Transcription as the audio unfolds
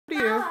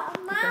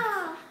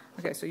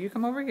Okay, so you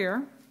come over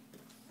here.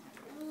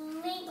 And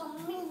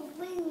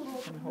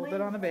hold it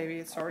on the baby.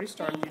 It's already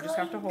started. You just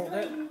have to hold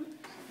it.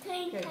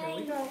 Okay, here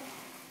we go.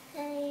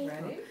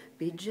 Ready?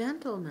 Be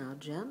gentle now,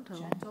 gentle.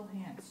 Gentle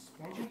hands.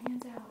 Spread your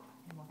hands out.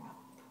 And we're going to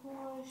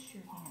push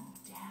your hand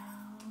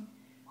down.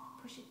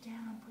 Push it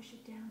down, push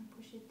it down,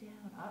 push it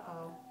down.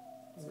 Uh-oh.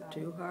 Is it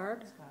too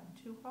hard? It's gotten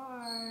too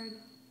hard.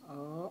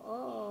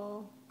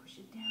 Oh. Push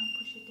it down,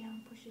 push it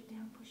down, push it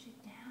down, push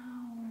it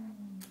down.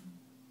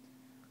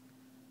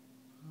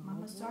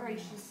 Mama, sorry,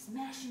 she's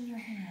smashing your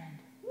hand.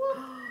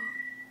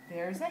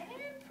 There's a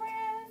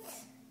handprint.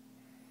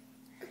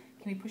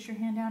 Can we push your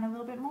hand down a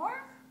little bit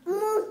more?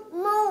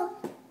 More.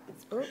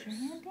 Let's push your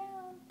hand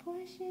down.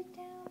 Push it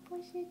down,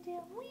 push it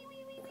down. Wee,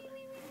 wee, wee, wee,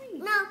 wee, wee, wee.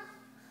 No.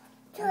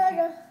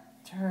 Turtle. Okay.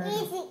 Turtle.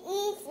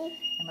 Easy.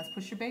 And let's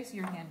push your base of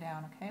your hand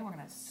down, okay? We're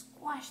going to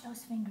squash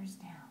those fingers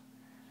down.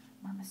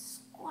 Mama's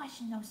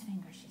squashing those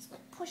fingers. She's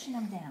pushing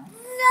them down.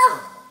 No.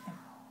 And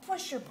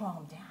push your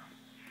palm down.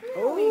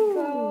 There we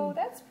go.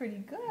 That's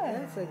pretty good.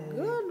 That's a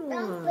good one.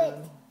 Dump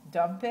it.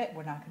 Dump it?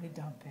 We're not going to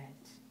dump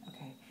it.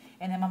 Okay.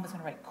 And then Mama's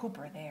going to write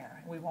Cooper there.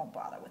 And we won't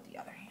bother with the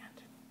other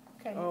hand.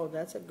 Okay. Oh,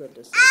 that's a good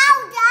decision.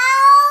 Ow, down.